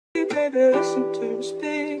baby, listen to the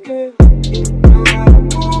speaker. No matter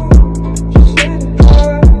what, just let it go.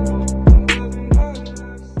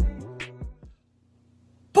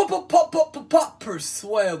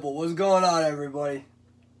 Perswayable. What's going on, everybody?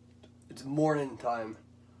 It's morning time.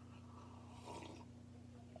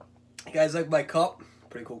 You guys like my cup?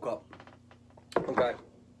 Pretty cool cup. Okay.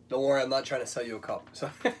 Don't worry, I'm not trying to sell you a cup.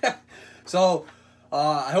 So,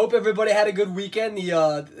 I hope everybody had a good weekend.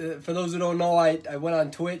 For those who don't know, I went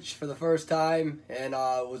on Twitch for the first time, and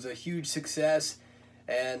it was a huge success.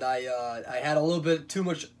 And I had a little bit too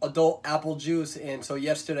much adult apple juice, and so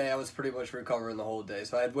yesterday I was pretty much recovering the whole day.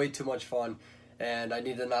 So I had way too much fun, and I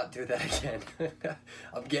need to not do that again.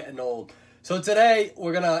 I'm getting old. So today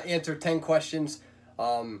we're gonna answer 10 questions.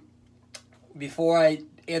 Before I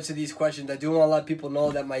answer these questions, I do want to let people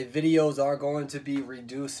know that my videos are going to be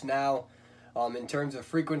reduced now. In terms of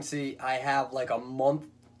frequency, I have like a month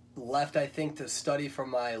left, I think, to study for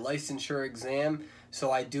my licensure exam.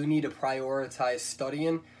 So I do need to prioritize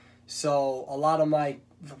studying. So a lot of my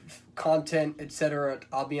content, etc.,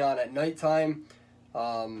 I'll be on at nighttime.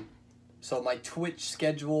 So my Twitch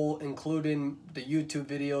schedule, including the YouTube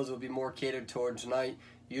videos, will be more catered towards night.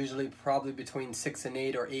 Usually probably between 6 and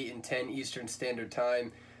 8 or 8 and 10 Eastern Standard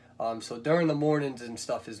Time. So during the mornings and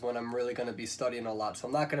stuff is when I'm really going to be studying a lot. So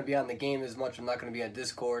I'm not going to be on the game as much. I'm not going to be on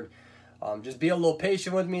Discord. Just be a little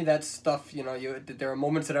patient with me. That's stuff, you know, there are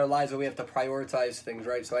moments in our lives where we have to prioritize things,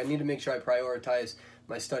 right? So I need to make sure I prioritize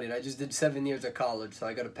my studying. I just did 7 years of college, so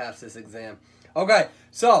I got to pass this exam. Okay,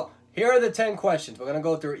 so here are the 10 questions. We're going to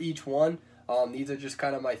go through each one. These are just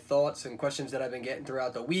kind of my thoughts and questions that I've been getting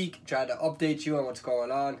throughout the week. Try to update you on what's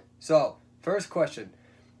going on. So, first question.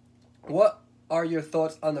 What are your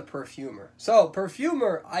thoughts on the Perfumer? So,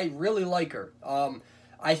 Perfumer, I really like her.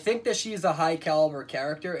 I think that she's a high caliber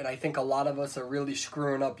character, and I think a lot of us are really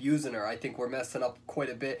screwing up using her. I think we're messing up quite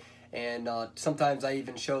a bit, and sometimes I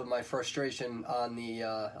even show my frustration on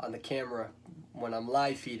the camera when I'm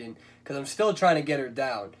live feeding, because I'm still trying to get her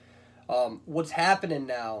down. What's happening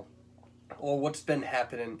now, or what's been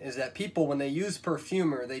happening, is that people, when they use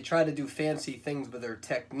Perfumer, they try to do fancy things with their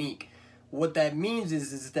technique. What that means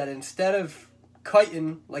is that instead of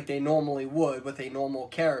kiting like they normally would with a normal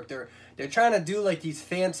character, they're trying to do like these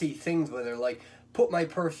fancy things with her, like put my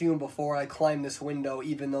perfume before I climb this window,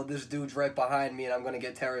 even though this dude's right behind me and I'm going to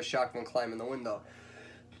get terror shocked when climbing the window.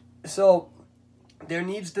 So there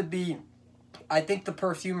needs to be, I think the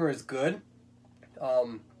Perfumer is good,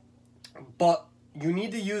 but you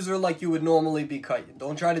need to use her like you would normally be kiting.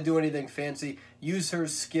 Don't try to do anything fancy. Use her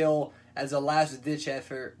skill as a last-ditch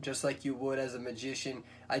effort, just like you would as a magician.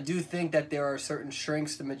 I do think that there are certain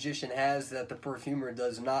strengths the magician has that the Perfumer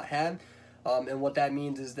does not have. And what that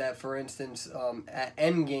means is that, for instance, at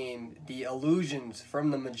endgame, the illusions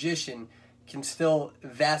from the magician can still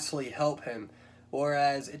vastly help him.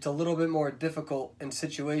 Whereas it's a little bit more difficult and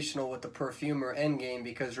situational with the Perfumer endgame,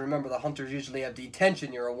 because remember, the hunters usually have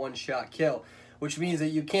detention. You're a one-shot kill, which means that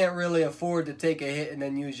you can't really afford to take a hit and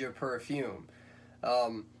then use your perfume.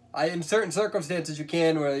 In certain circumstances you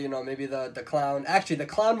can, where, you know, maybe the clown... Actually, the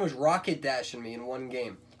clown was rocket dashing me in one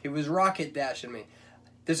game. He was rocket dashing me.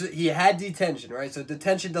 He had detention, right? So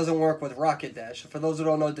detention doesn't work with rocket dash. For those who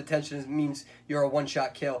don't know, detention means you're a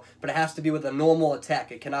one-shot kill, but it has to be with a normal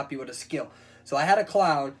attack. It cannot be with a skill. So I had a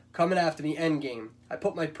clown coming after me endgame. I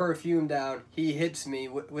put my perfume down. He hits me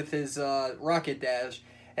with his rocket dash,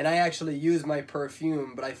 and I actually used my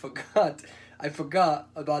perfume, but I forgot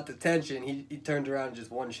about detention. He turned around and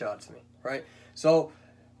just one-shots me, right? So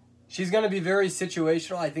she's going to be very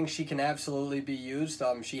situational. I think she can absolutely be used.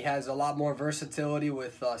 She has a lot more versatility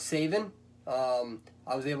with saving.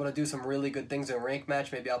 I was able to do some really good things in rank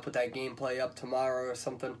match. Maybe I'll put that gameplay up tomorrow or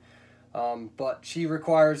something. But she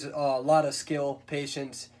requires a lot of skill,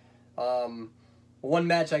 patience. One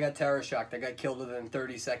match I got terror shocked. I got killed within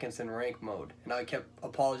 30 seconds in rank mode, and I kept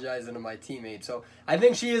apologizing to my teammates. So I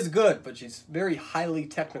think she is good, but she's very highly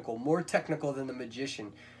technical, more technical than the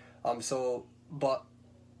magician. But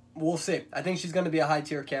we'll see. I think she's going to be a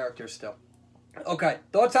high-tier character still. Okay,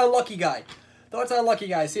 thoughts on Lucky Guy. Thoughts on Lucky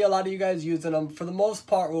Guy. I see a lot of you guys using them. For the most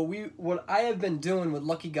part, what I have been doing with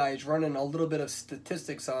Lucky Guy is running a little bit of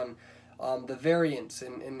statistics on the variance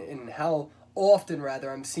and how often,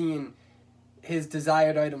 rather, I'm seeing his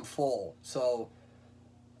desired item fall. So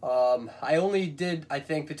I only did, I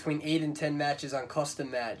think, between 8 and 10 matches on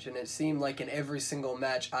custom match, and it seemed like in every single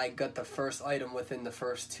match I got the first item within the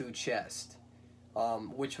first 2 chests,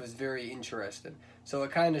 which was very interesting. So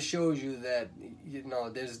it kind of shows you that, you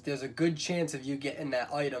know, there's a good chance of you getting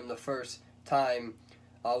that item the first time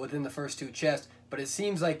within the first 2 chests, but it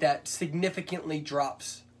seems like that significantly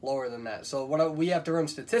drops lower than that. So what we have to run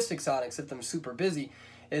statistics on, except I'm super busy,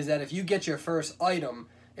 is that if you get your first item,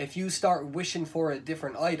 if you start wishing for a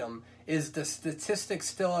different item, is the statistic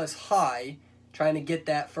still as high, trying to get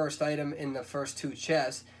that first item in the first 2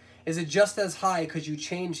 chests? Is it just as high because you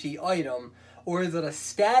change the item? Or is it a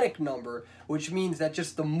static number, which means that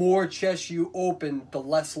just the more chests you open, the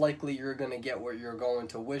less likely you're going to get what you're going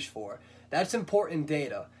to wish for? That's important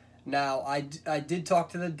data. Now, I did talk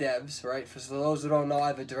to the devs, right? For those who don't know, I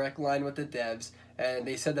have a direct line with the devs, and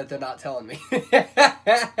they said that they're not telling me.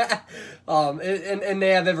 And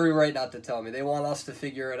they have every right not to tell me. They want us to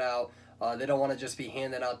figure it out. They don't want to just be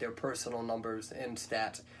handing out their personal numbers and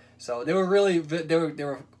stats. So they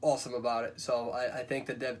were awesome about it. So I thank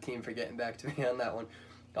the dev team for getting back to me on that one.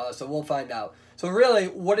 So we'll find out. So really,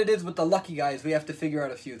 what it is with the lucky guy is we have to figure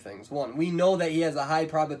out a few things. One, we know that he has a high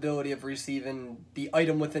probability of receiving the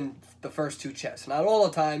item within the first 2 chests. Not all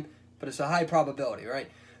the time, but it's a high probability, right?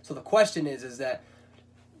 So the question is that,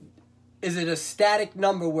 is it a static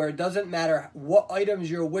number where it doesn't matter what items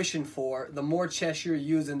you're wishing for, the more chests you're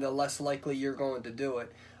using, the less likely you're going to do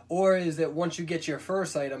it? Or is it once you get your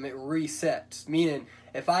first item, it resets? Meaning,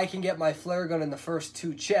 if I can get my flare gun in the first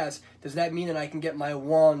 2 chests, does that mean that I can get my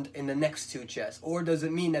wand in the next 2 chests? Or does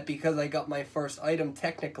it mean that because I got my first item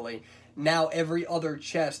technically, now every other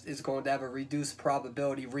chest is going to have a reduced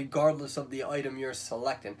probability regardless of the item you're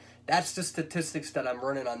selecting? That's the statistics that I'm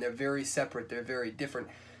running on. They're very separate. They're very different.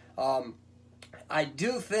 I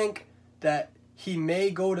do think that he may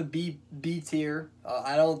go to B tier.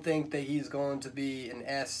 I don't think that he's going to be an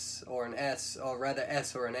S or an S, or rather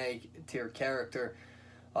S or an A tier character.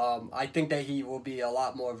 I think that he will be a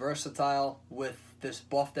lot more versatile with this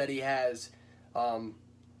buff that he has.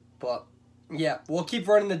 But yeah, we'll keep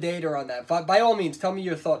running the data on that. By all means, tell me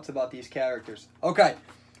your thoughts about these characters. Okay,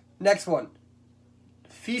 next one.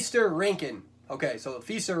 Feaster Rankin. Okay, so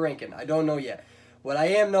Feaster Rankin, I don't know yet. What I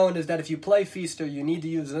am knowing is that if you play Feaster, you need to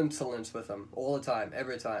use Insolence with him all the time,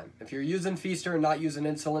 every time. If you're using Feaster and not using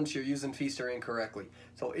Insolence, you're using Feaster incorrectly.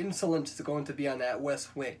 So Insolence is going to be on that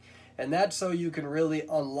west wing. And that's so you can really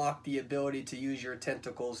unlock the ability to use your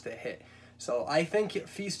tentacles to hit. So I think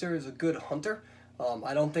Feaster is a good hunter.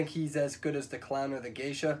 I don't think he's as good as the Clown or the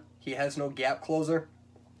Geisha. He has no gap closer,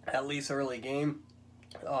 at least early game.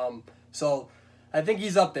 So I think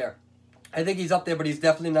he's up there. I think he's up there, but he's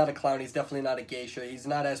definitely not a Clown. He's definitely not a Geisha. He's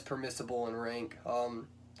not as permissible in rank.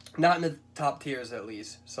 Not in the top tiers, at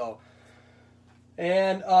least. So,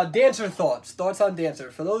 and Dancer thoughts. Thoughts on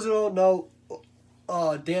Dancer. For those who don't know,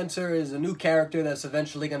 Dancer is a new character that's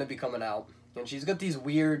eventually going to be coming out. And she's got these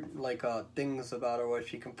weird, like, things about her where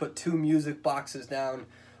she can put 2 music boxes down.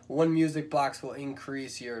 One music box will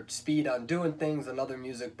increase your speed on doing things. Another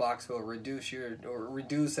music box will reduce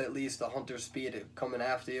at least the hunter's speed coming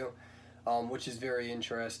after you. Which is very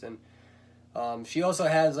interesting. She also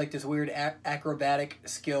has like this weird acrobatic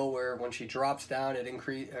skill where when she drops down,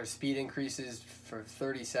 her speed increases for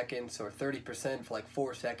 30 seconds or 30% for like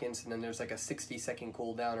 4 seconds, and then there's like a 60-second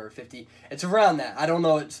cooldown or a 50. It's around that. I don't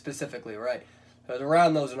know it specifically, right? It's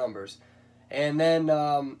around those numbers. And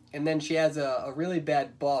then she has a really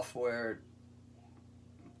bad buff where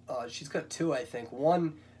she's got 2, I think.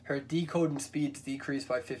 One, her decoding speeds decrease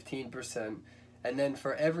by 15%. And then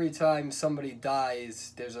for every time somebody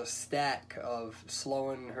dies, there's a stack of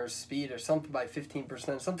slowing her speed or something by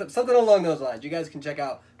 15%. Something along those lines. You guys can check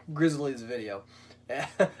out Grizzly's video.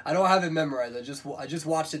 I don't have it memorized. I just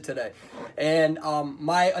watched it today. And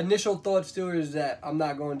my initial thoughts to her is that I'm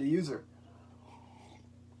not going to use her.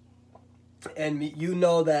 And you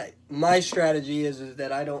know that my strategy is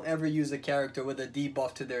that I don't ever use a character with a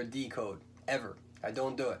debuff to their decode. Ever. I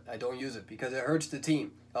don't do it. I don't use it because it hurts the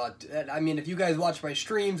team. I mean, if you guys watch my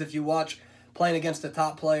streams, if you watch playing against the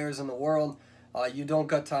top players in the world, you don't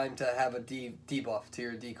got time to have a debuff to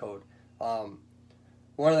your decode. One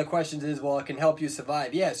of the questions is, well, it can help you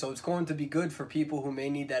survive. Yeah, so it's going to be good for people who may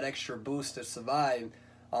need that extra boost to survive.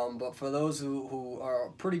 But for those who are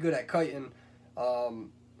pretty good at kiting,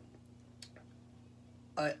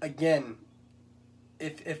 again,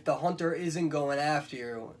 if the hunter isn't going after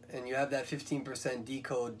you and you have that 15%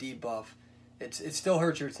 decode debuff, it still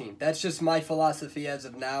hurts your team. That's just my philosophy as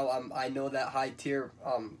of now. I know that high tiers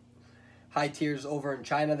over in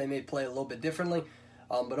China, they may play a little bit differently.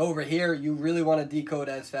 But over here, you really want to decode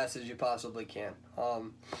as fast as you possibly can.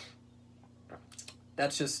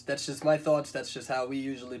 That's just my thoughts. That's just how we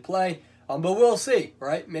usually play. But we'll see,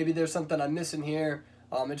 right? Maybe there's something I'm missing here.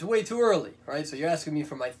 It's way too early, right? So you're asking me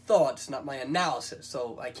for my thoughts, not my analysis.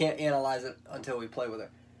 So I can't analyze it until we play with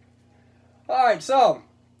her. All right, so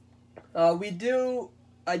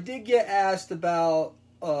I did get asked about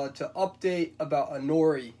to update about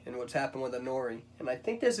Anori and what's happened with Anori. And I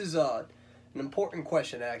think this is an important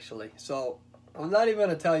question, actually. So I'm not even going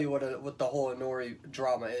to tell you what the whole Anori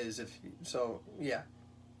drama is. Yeah,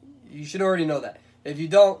 you should already know that. If you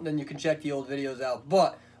don't, then you can check the old videos out.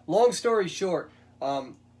 But long story short,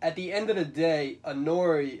 at the end of the day,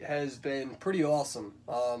 Anori has been pretty awesome.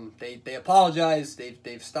 They apologized.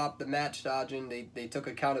 They've stopped the match dodging. They took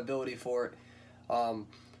accountability for it.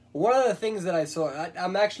 One of the things that I saw,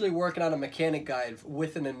 I'm actually working on a mechanic guide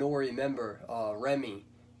with an Anori member, Remy,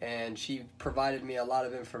 and she provided me a lot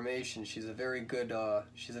of information. She's a very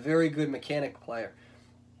good mechanic player.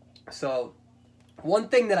 So one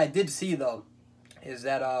thing that I did see though is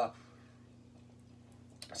that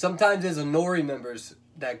sometimes there's Anori members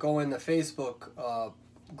that go in the Facebook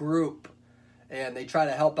group and they try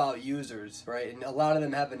to help out users, right? And a lot of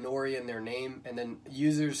them have Anori in their name, and then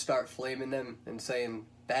users start flaming them and saying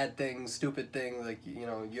bad things, stupid things, like, you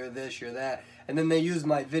know, you're this, you're that. And then they use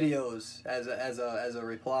my videos as a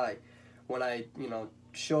reply when I, you know,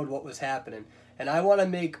 showed what was happening. And I want to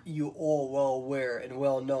make you all well aware and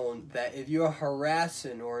well known that if you're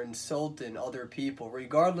harassing or insulting other people,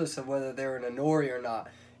 regardless of whether they're an Anori or not,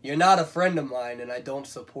 you're not a friend of mine and I don't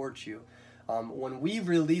support you. When we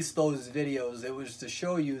released those videos, it was to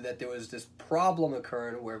show you that there was this problem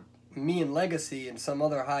occurring where me and Legacy and some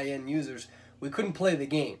other high-end users, we couldn't play the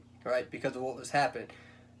game, right, because of what was happening.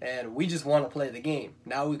 And we just want to play the game.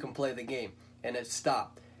 Now we can play the game. And it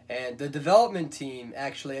stopped. And the development team,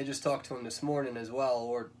 actually, I just talked to them this morning as well,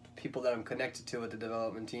 or people that I'm connected to at the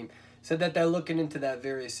development team, said that they're looking into that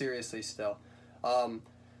very seriously still.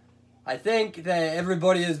 I think that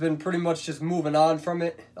everybody has been pretty much just moving on from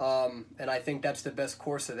it, and I think that's the best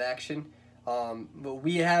course of action. But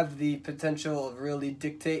we have the potential of really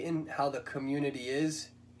dictating how the community is,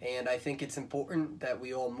 and I think it's important that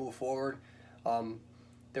we all move forward.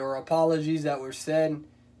 There were apologies that were said.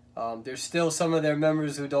 There's still some of their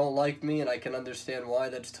members who don't like me, and I can understand why.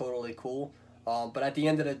 That's totally cool. But at the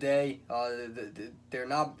end of the day, they're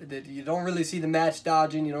not. You don't really see the match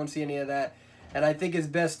dodging. You don't see any of that. And I think it's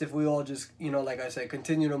best if we all just, you know, like I said,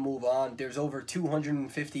 continue to move on. There's over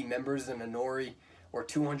 250 members in Anori, or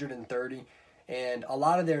 230, and a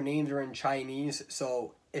lot of their names are in Chinese.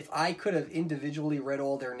 So if I could have individually read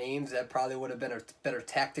all their names, that probably would have been a better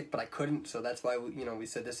tactic, but I couldn't. So that's why we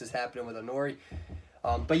said this is happening with Anori.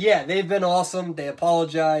 But yeah, they've been awesome. They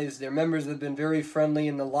apologized. Their members have been very friendly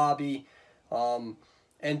in the lobby.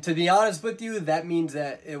 And to be honest with you, that means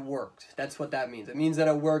that it worked. That's what that means. It means that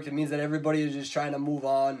it worked. It means that everybody is just trying to move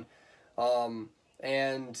on.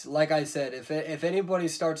 And like I said, if anybody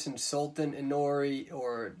starts insulting Anori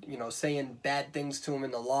or, you know, saying bad things to him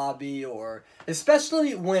in the lobby, or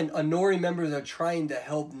especially when Anori members are trying to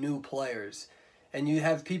help new players and you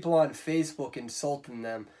have people on Facebook insulting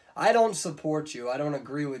them, I don't support you. I don't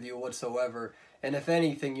agree with you whatsoever. And if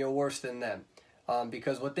anything, you're worse than them.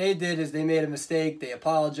 Because what they did is they made a mistake. They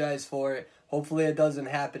apologized for it. Hopefully it doesn't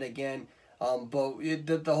happen again. But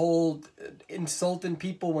the whole insulting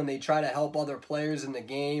people when they try to help other players in the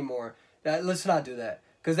game, or that, let's not do that.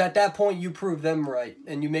 Because at that point you prove them right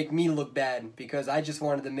and you make me look bad, because I just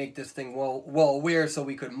wanted to make this thing well aware so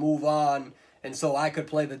we could move on and so I could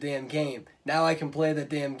play the damn game. Now I can play the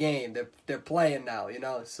damn game. They're playing now, you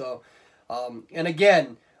know. So and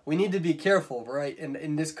again, we need to be careful, right?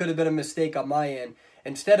 And this could have been a mistake on my end.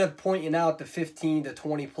 Instead of pointing out the 15 to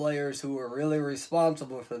 20 players who were really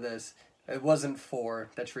responsible for this, it wasn't 4.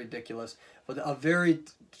 That's ridiculous. But a very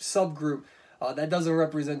subgroup that doesn't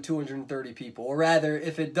represent 230 people. Or rather,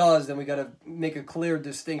 if it does, then we got to make a clear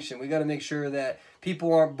distinction. We got to make sure that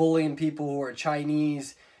people aren't bullying people who are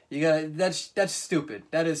Chinese. That's stupid.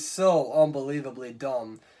 That is so unbelievably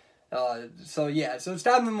dumb. So yeah, so it's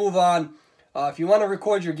time to move on. If you want to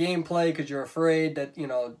record your gameplay because you're afraid that, you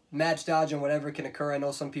know, match dodge and whatever can occur, I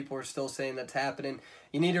know some people are still saying that's happening.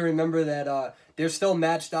 You need to remember that there's still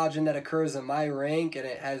match dodging that occurs in my rank, and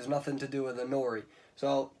it has nothing to do with Anori.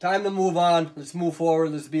 So, time to move on. Let's move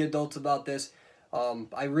forward. Let's be adults about this.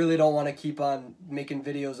 I really don't want to keep on making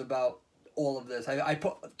videos about all of this. I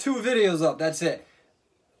put 2 videos up. That's it.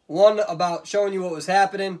 One about showing you what was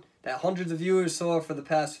happening, that hundreds of viewers saw for the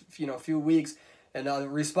past, few weeks, and a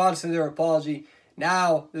response to their apology.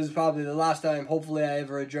 Now, this is probably the last time, hopefully, I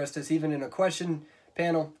ever address this, even in a question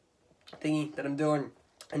panel thingy that I'm doing.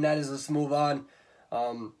 And that is, let's move on.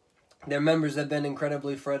 Their members have been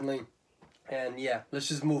incredibly friendly. And yeah, let's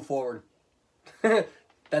just move forward.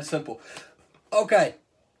 That's simple. Okay.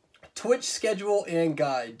 Twitch schedule and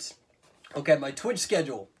guides. Okay, my Twitch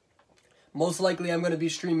schedule. Most likely I'm going to be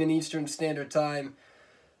streaming Eastern Standard Time.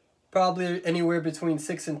 Probably anywhere between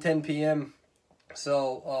 6 and 10 p.m.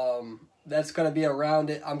 So that's going to be around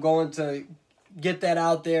it. I'm going to get that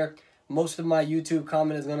out there. Most of my YouTube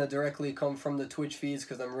comment is going to directly come from the Twitch feeds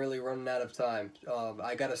because I'm really running out of time.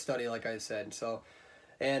 I got to study, like I said. So,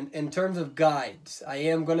 and in terms of guides, I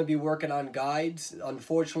am going to be working on guides.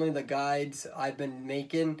 Unfortunately, the guides I've been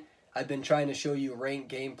making, I've been trying to show you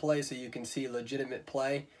ranked gameplay so you can see legitimate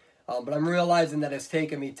play. But I'm realizing that it's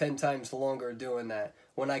taken me 10 times longer doing that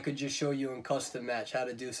when I could just show you in custom match how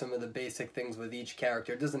to do some of the basic things with each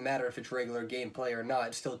character. It doesn't matter if it's regular gameplay or not,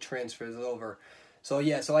 it still transfers over. So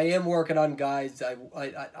yeah, so I am working on guides.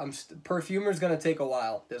 Perfumer's going to take a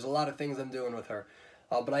while. There's a lot of things I'm doing with her.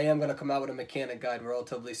 But I am going to come out with a mechanic guide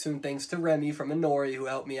relatively soon, thanks to Remy from Inori who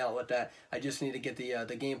helped me out with that. I just need to get the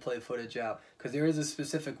gameplay footage out because there is a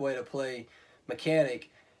specific way to play mechanic.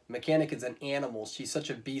 Mechanic is an animal. She's such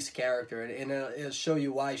a beast character, and it'll show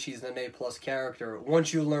you why she's an A+ character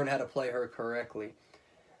once you learn how to play her correctly.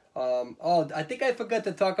 Oh, I think I forgot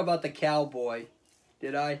to talk about the cowboy.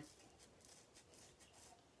 Did I?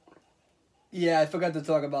 Yeah, I forgot to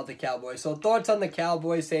talk about the cowboy. So thoughts on the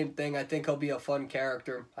cowboy, same thing. I think he'll be a fun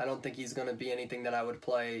character. I don't think he's going to be anything that I would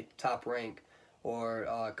play top rank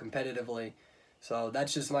or competitively. So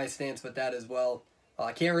that's just my stance with that as well.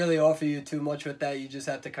 I can't really offer you too much with that. You just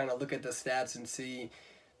have to kind of look at the stats and see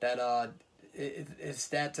that his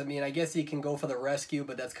stats. I mean, I guess he can go for the rescue,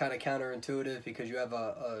 but that's kind of counterintuitive because you have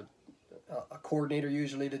a coordinator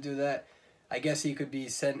usually to do that. I guess he could be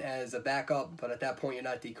sent as a backup, but at that point you're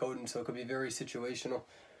not decoding, so it could be very situational.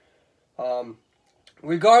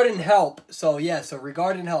 Regarding help, so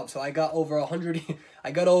regarding help, so I got over 100.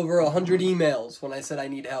 I got over 100 emails when I said I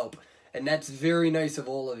need help, and that's very nice of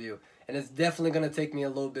all of you. And it's definitely going to take me a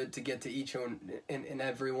little bit to get to each one and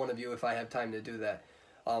every one of you if I have time to do that.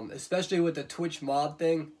 Especially with the Twitch mod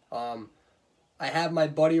thing. I have my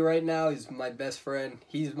buddy right now. He's my best friend.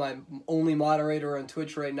 He's my only moderator on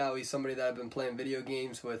Twitch right now. He's somebody that I've been playing video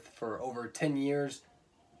games with for over 10 years.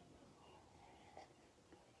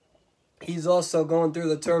 He's also going through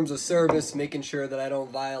the terms of service, making sure that I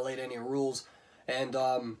don't violate any rules. And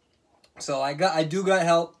so I do got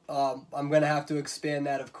help. I'm going to have to expand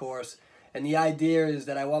that, of course. And the idea is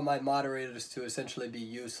that I want my moderators to essentially be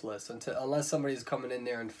useless unless somebody's coming in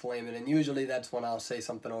there and flaming. And usually that's when I'll say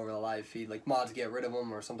something over the live feed, like mods get rid of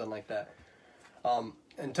them or something like that.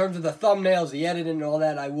 In terms of the thumbnails, the editing and all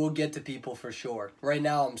that, I will get to people for sure. Right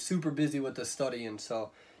now I'm super busy with the studying,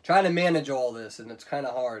 so trying to manage all this, and it's kind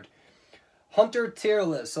of hard. Hunter tier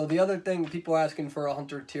list. So the other thing, people are asking for a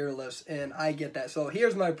Hunter tier list, and I get that. So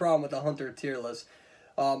here's my problem with the Hunter tier list.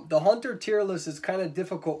 The Hunter tier list is kind of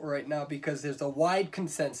difficult right now because there's a wide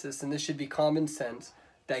consensus, and this should be common sense,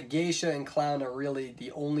 that Geisha and Clown are really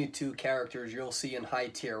the only two characters you'll see in high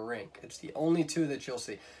tier rank. It's the only two that you'll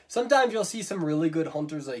see. Sometimes you'll see some really good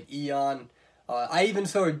hunters like Eon. I even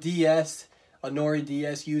saw DS, Inori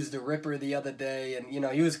DS, use the Ripper the other day, and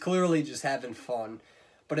he was clearly just having fun.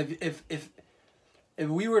 But if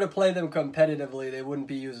we were to play them competitively, they wouldn't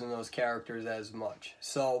be using those characters as much.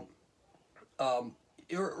 So,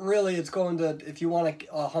 really, it's going to, if you want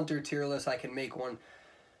a Hunter tier list, I can make one.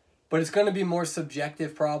 But it's going to be more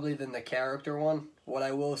subjective probably than the character one. What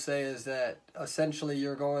I will say is that essentially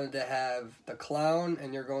you're going to have the Clown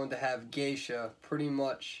and you're going to have Geisha pretty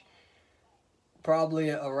much probably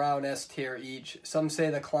around S tier each. Some say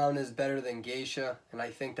the Clown is better than Geisha, and I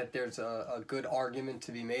think that there's a good argument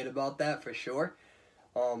to be made about that for sure.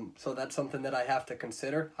 So that's something that I have to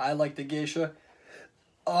consider. I like the Geisha.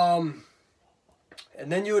 And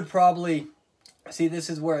then you would probably, see, this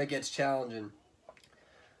is where it gets challenging.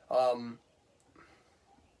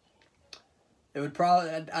 It would probably,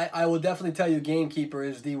 I will definitely tell you Gamekeeper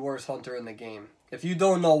is the worst hunter in the game. If you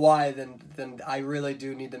don't know why, then I really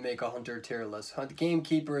do need to make a Hunter tier list.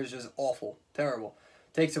 Gamekeeper is just awful, terrible.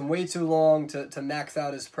 Takes him way too long to max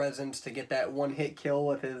out his presence, to get that one-hit kill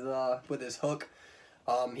with his hook.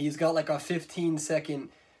 He's got like a 15-second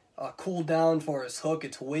cooldown for his hook.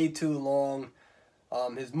 It's way too long.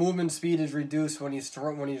 His movement speed is reduced when he's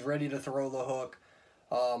ready to throw the hook.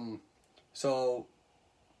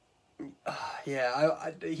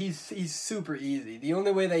 He's super easy. The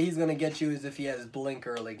only way that he's gonna get you is if he has blink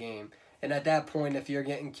early game. And at that point, if you're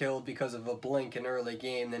getting killed because of a blink in early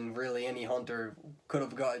game, then really any hunter could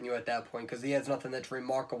have gotten you at that point because he has nothing that's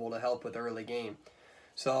remarkable to help with early game.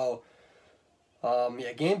 So,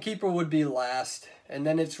 Gamekeeper would be last, and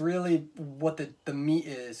then it's really what the meat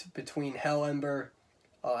is between Hellember.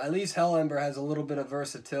 At least Hellember has a little bit of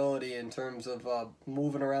versatility in terms of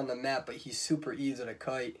moving around the map, but he's super easy to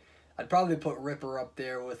kite. I'd probably put Ripper up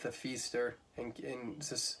there with the Feaster, and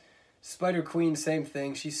just Spider Queen, same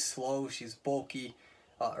thing. She's slow, she's bulky.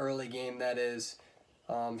 early game that is.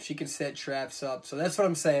 She can set traps up. So that's what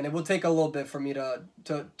I'm saying. It will take a little bit for me to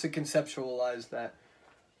conceptualize that.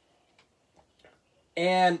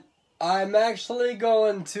 And I'm actually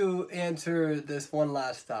going to answer this one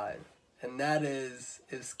last time. And that is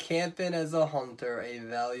camping as a hunter a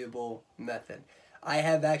valuable method? I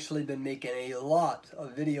have actually been making a lot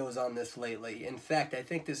of videos on this lately. In fact, I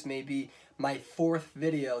think this may be my 4th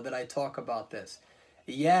video that I talk about this.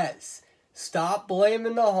 Yes, stop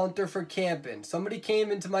blaming the hunter for camping. Somebody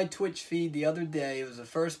came into my Twitch feed the other day. It was the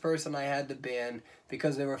first person I had to ban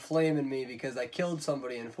because they were flaming me because I killed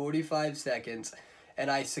somebody in 45 seconds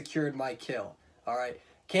and I secured my kill. Alright,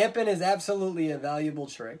 camping is absolutely a valuable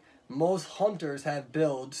trick. Most hunters have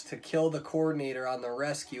builds to kill the coordinator on the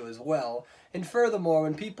rescue as well. And furthermore,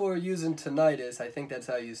 when people are using tinnitus, I think that's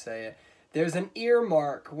how you say it, there's an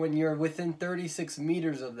earmark when you're within 36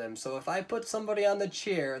 meters of them. So if I put somebody on the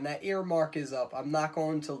chair and that earmark is up, I'm not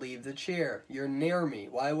going to leave the chair. You're near me.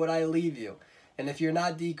 Why would I leave you? And if you're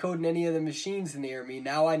not decoding any of the machines near me,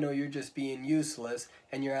 now I know you're just being useless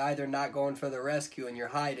and you're either not going for the rescue and you're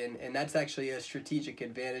hiding, and that's actually a strategic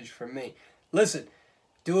advantage for me. Listen,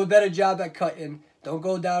 do a better job at cutting. Don't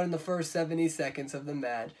go down in the first 70 seconds of the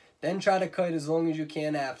match. Then try to cut as long as you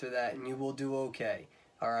can after that, and you will do okay.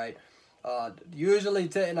 Alright? Usually,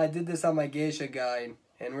 and I did this on my Geisha guide.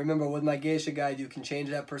 And remember, with my Geisha guide, you can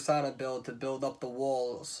change that persona build to build up the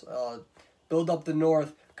walls. Build up the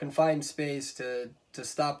north, confined space to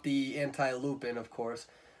stop the anti-looping, of course.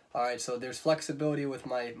 Alright, so there's flexibility with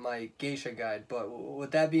my Geisha guide. But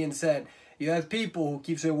with that being said, you have people who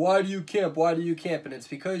keep saying, why do you camp? Why do you camp? And it's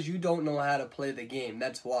because you don't know how to play the game.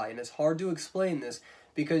 That's why. And it's hard to explain this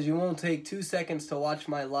because you won't take 2 seconds to watch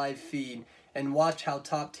my live feed and watch how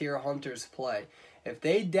top tier hunters play. If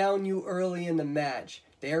they down you early in the match,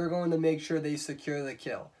 they are going to make sure they secure the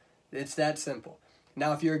kill. It's that simple.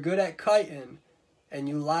 Now, if you're good at kiting and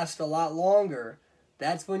you last a lot longer,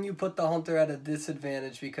 that's when you put the hunter at a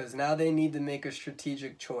disadvantage because now they need to make a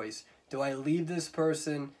strategic choice. Do I leave this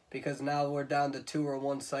person because now we're down to 2 or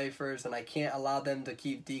 1 ciphers and I can't allow them to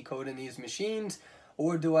keep decoding these machines?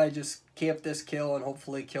 Or do I just camp this kill and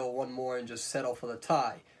hopefully kill 1 more and just settle for the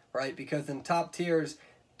tie, right? Because in top tiers,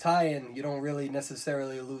 tying, you don't really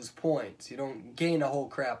necessarily lose points. You don't gain a whole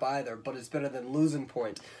crap either, but it's better than losing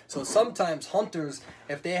points. So sometimes hunters,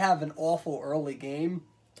 if they have an awful early game,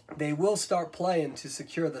 they will start playing to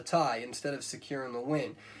secure the tie instead of securing the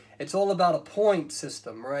win. It's all about a point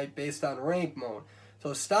system, right, based on rank mode.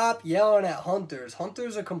 So stop yelling at hunters.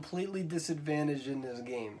 Hunters are completely disadvantaged in this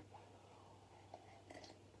game.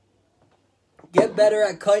 Get better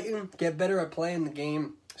at kiting. Get better at playing the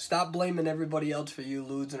game. Stop blaming everybody else for you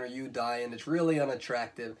losing or you dying. It's really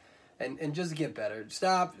unattractive. And just get better.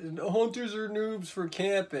 Stop. Hunters are noobs for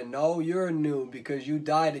camping. No, you're a noob because you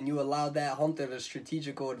died and you allowed that hunter the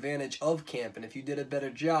strategical advantage of camping. If you did a better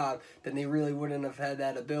job, then they really wouldn't have had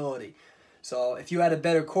that ability. So if you had a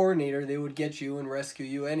better coordinator, they would get you and rescue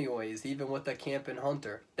you anyways, even with a camping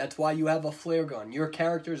hunter. That's why you have a flare gun. Your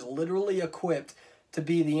character is literally equipped to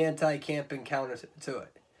be the anti-camping counter to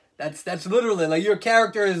it. That's literally, like, your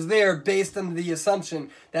character is there based on the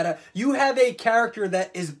assumption that you have a character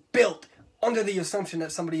that is built under the assumption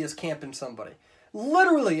that somebody is camping somebody.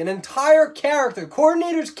 Literally, an entire character,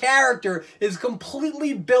 coordinator's character is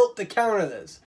completely built to counter this.